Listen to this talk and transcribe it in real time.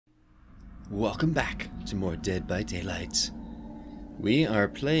Welcome back to more Dead by Daylight. We are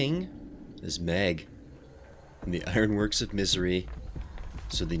playing as Meg in the Ironworks of Misery.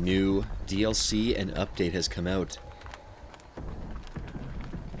 So the new DLC and update has come out.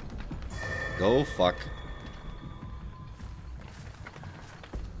 Go fuck.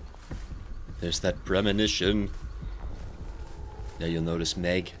 There's that premonition. Now you'll notice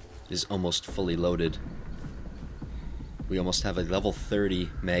Meg is almost fully loaded. We almost have a level 30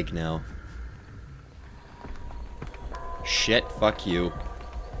 Meg now. Shit, fuck you.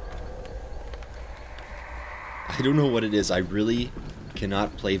 I don't know what it is. I really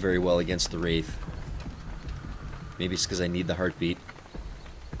cannot play very well against the Wraith. Maybe it's because I need the heartbeat.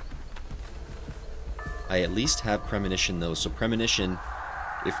 I at least have premonition though, so premonition,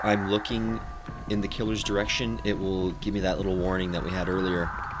 if I'm looking in the killer's direction, it will give me that little warning that we had earlier,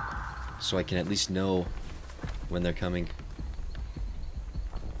 so I can at least know when they're coming.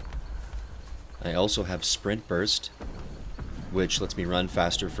 I also have sprint burst, which lets me run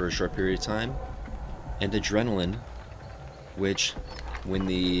faster for a short period of time, and adrenaline, which when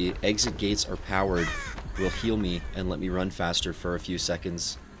the exit gates are powered will heal me and let me run faster for a few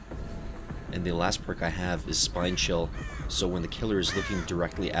seconds. And the last perk I have is spine chill, so when the killer is looking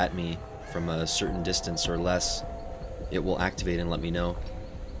directly at me from a certain distance or less, it will activate and let me know.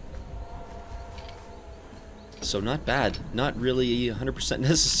 So not bad, not really 100%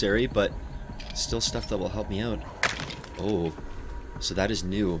 necessary, but still stuff that will help me out. Oh, so that is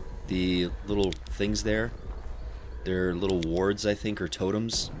new. The little things there, they're little wards, I think, or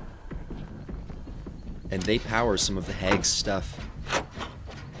totems. And they power some of the hag's stuff.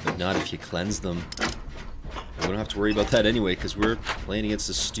 But not if you cleanse them. We don't have to worry about that anyway, because we're playing against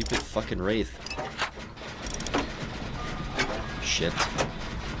this stupid fucking Wraith. Shit.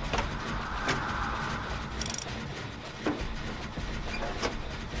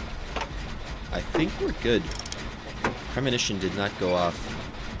 I think we're good. Premonition did not go off.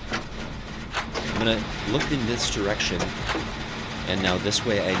 I'm gonna look in this direction, and now this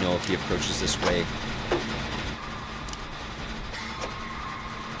way I know if he approaches this way.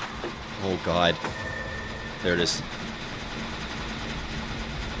 Oh god. There it is.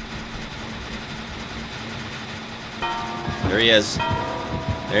 There he is.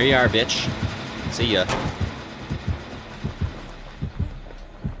 There you are, bitch. See ya.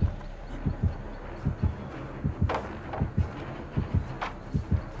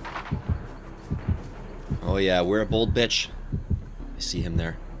 Oh yeah, we're a bold bitch. I see him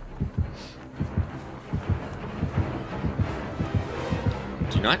there.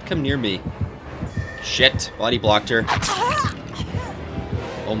 Do not come near me. Shit, body blocked her.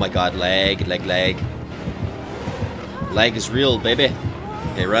 Oh my god, lag, lag, lag. Lag is real, baby.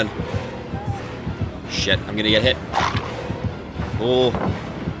 Okay, run. Shit, I'm gonna get hit. Oh.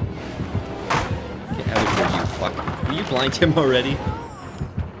 Get out of here, you fuck. Will you blind him already?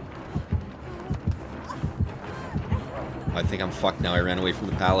 I think I'm fucked now. I ran away from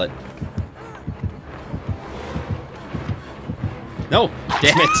the pallet. No!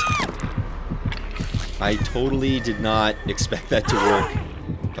 Damn it! I totally did not expect that to work,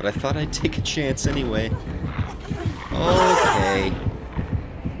 but I thought I'd take a chance anyway. Okay.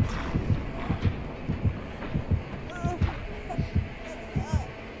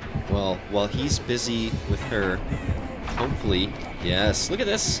 Well, while he's busy with her, hopefully... Yes, look at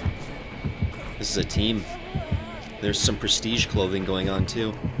this! This is a team. There's some prestige clothing going on,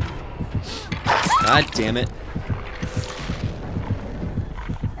 too. God damn it.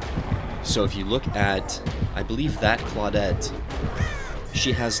 So if you look at, I believe that Claudette,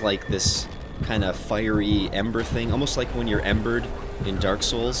 she has like this kind of fiery ember thing, almost like when you're embered in Dark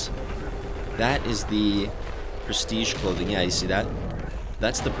Souls. That is the prestige clothing. Yeah, you see that?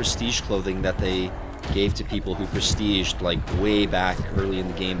 That's the prestige clothing that they gave to people who prestiged like way back early in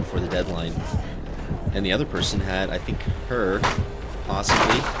the game before the deadline. And the other person had, I think her,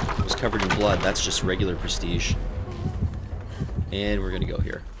 possibly, was covered in blood. That's just regular prestige. And we're gonna go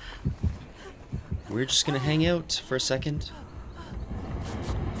here. We're just gonna hang out for a second.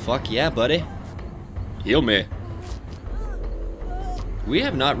 Fuck yeah, buddy. Heal me. We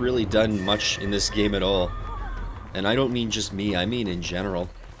have not really done much in this game at all. And I don't mean just me, I mean in general.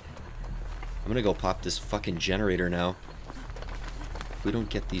 I'm gonna go pop this fucking generator now. If we don't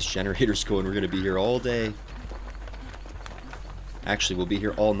get these generators going, we're gonna be here all day. Actually, we'll be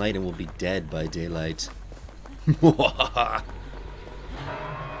here all night and we'll be dead by daylight. Yeah,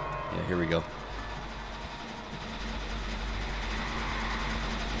 here we go.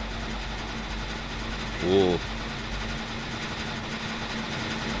 Whoa.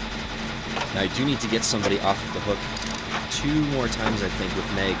 Now I do need to get somebody off the hook 2 more times, I think,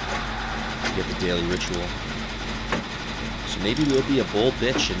 with Meg. to get the daily ritual. So maybe we'll be a bold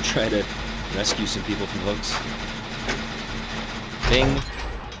bitch and try to rescue some people from hooks. Bing!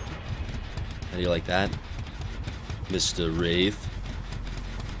 How do you like that, Mr. Wraith?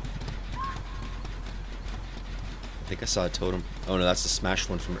 I think I saw a totem. Oh no, that's the smashed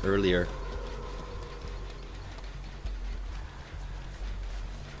one from earlier.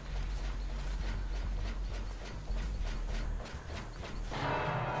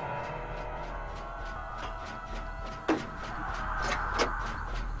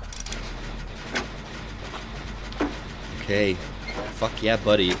 Okay. Fuck yeah,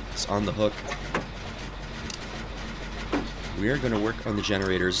 buddy. It's on the hook. We are gonna work on the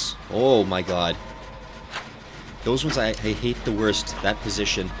generators. Oh my god. Those ones I hate the worst. That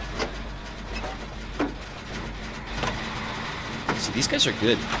position. See, these guys are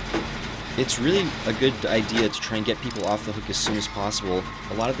good. It's really a good idea to try and get people off the hook as soon as possible.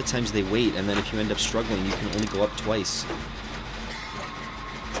 A lot of the times they wait, and then if you end up struggling, you can only go up twice.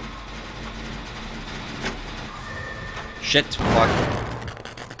 Shit, fuck.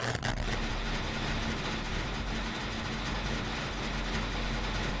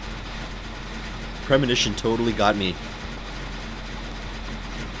 Premonition totally got me.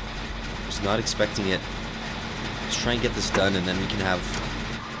 Was not expecting it. Let's try and get this done, and then we can have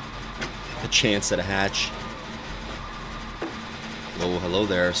a chance at a hatch. Whoa, hello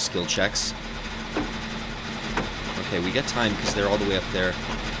there, skill checks. Okay, we got time because they're all the way up there.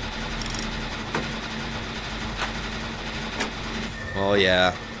 Oh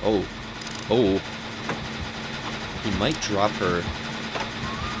yeah. Oh. Oh. He might drop her.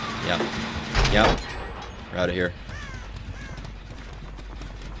 Yeah. Yeah. We're out of here.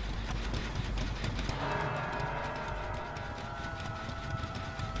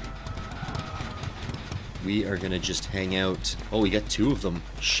 We are gonna just hang out. Oh, we got two of them.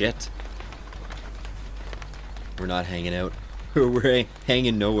 Shit. We're not hanging out. We're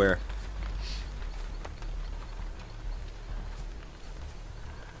hanging nowhere.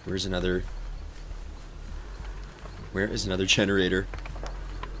 Where's another... Where is another generator?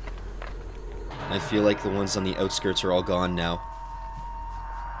 I feel like the ones on the outskirts are all gone now.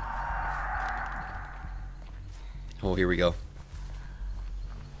 Oh, here we go.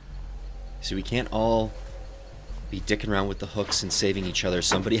 So we can't all be dicking around with the hooks and saving each other.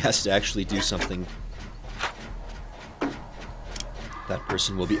 Somebody has to actually do something. That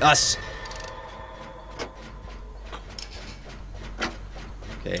person will be us!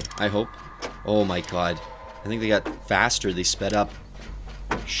 Okay, I hope. Oh my god. I think they got faster, they sped up.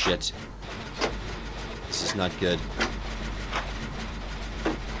 Shit. This is not good.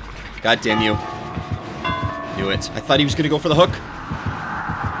 God damn you. Knew it. I thought he was gonna go for the hook.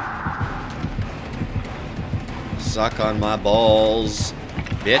 Suck on my balls,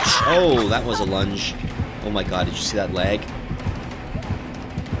 bitch. Oh, that was a lunge. Oh my god, did you see that lag?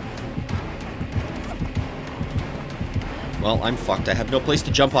 Well, I'm fucked. I have no place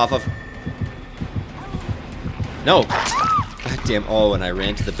to jump off of. No! God damn. Oh, and I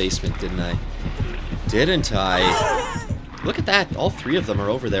ran to the basement, didn't I? Didn't I? Look at that. All three of them are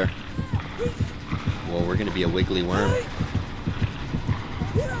over there. Whoa, we're gonna be a wiggly worm.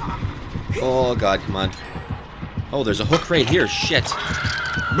 Oh god, come on. Oh, there's a hook right here. Shit.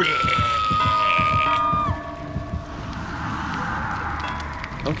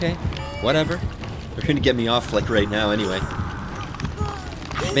 Okay, whatever. They're gonna get me off like right now anyway.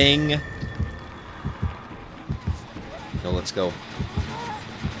 Bing. No, let's go.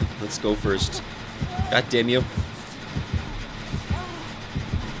 Let's go first. God damn you.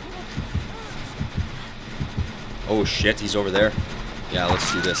 Oh shit, he's over there. Yeah,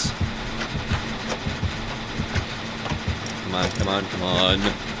 let's do this. Come on, come on, come on.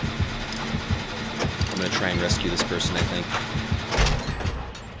 I'm gonna try and rescue this person, I think.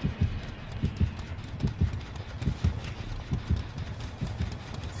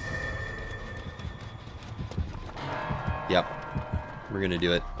 Yep. We're gonna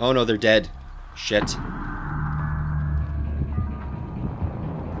do it. Oh no, they're dead. Shit.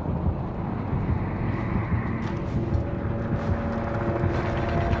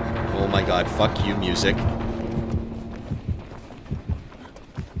 Oh my god, fuck you, music.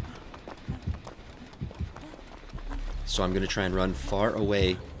 So I'm gonna try and run far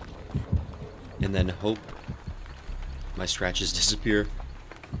away and then hope my scratches disappear.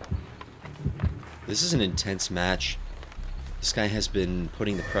 This is an intense match. This guy has been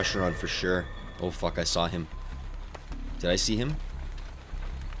putting the pressure on for sure. Oh fuck, I saw him. Did I see him?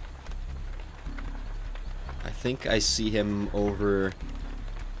 I think I see him over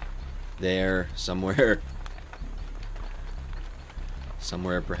there somewhere.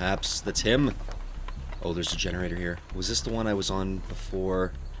 Somewhere, perhaps. That's him. Oh, there's a generator here. Was this the one I was on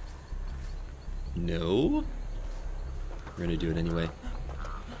before? No? We're gonna do it anyway.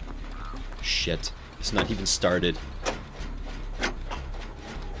 Shit. It's not even started.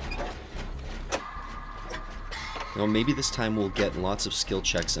 Well, maybe this time we'll get lots of skill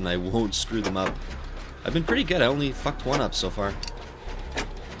checks and I won't screw them up. I've been pretty good. I only fucked one up so far.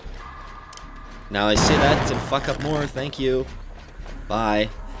 Now I say that to fuck up more. Thank you. Bye.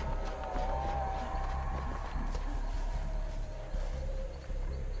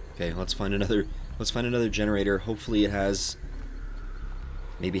 Okay, let's find another generator. Hopefully it has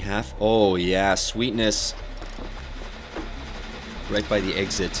maybe half. Oh yeah, sweetness. Right by the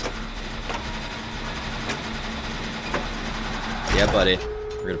exit. Yeah, buddy.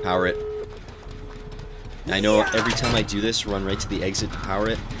 We're gonna power it. I know every time I do this, run right to the exit to power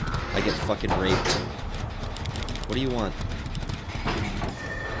it, I get fucking raped. What do you want?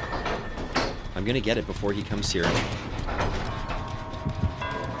 I'm gonna get it before he comes here.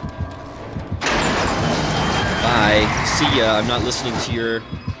 Bye. See ya. I'm not listening to your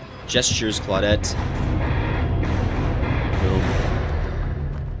gestures, Claudette. Boom.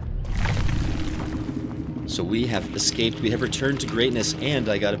 So we have escaped. We have returned to greatness, and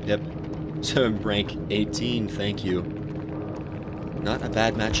I got a pip. So I'm rank 18. Thank you. Not a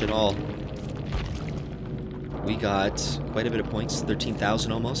bad match at all. We got quite a bit of points.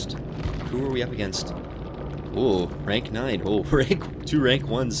 13,000 almost. Who are we up against? Oh, rank 9. Oh, two rank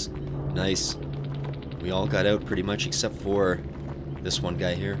 1s. Nice. We all got out pretty much except for this one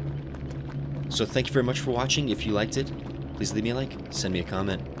guy here. So thank you very much for watching. If you liked it, please leave me a like, send me a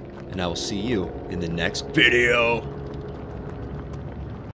comment, and I will see you in the next video.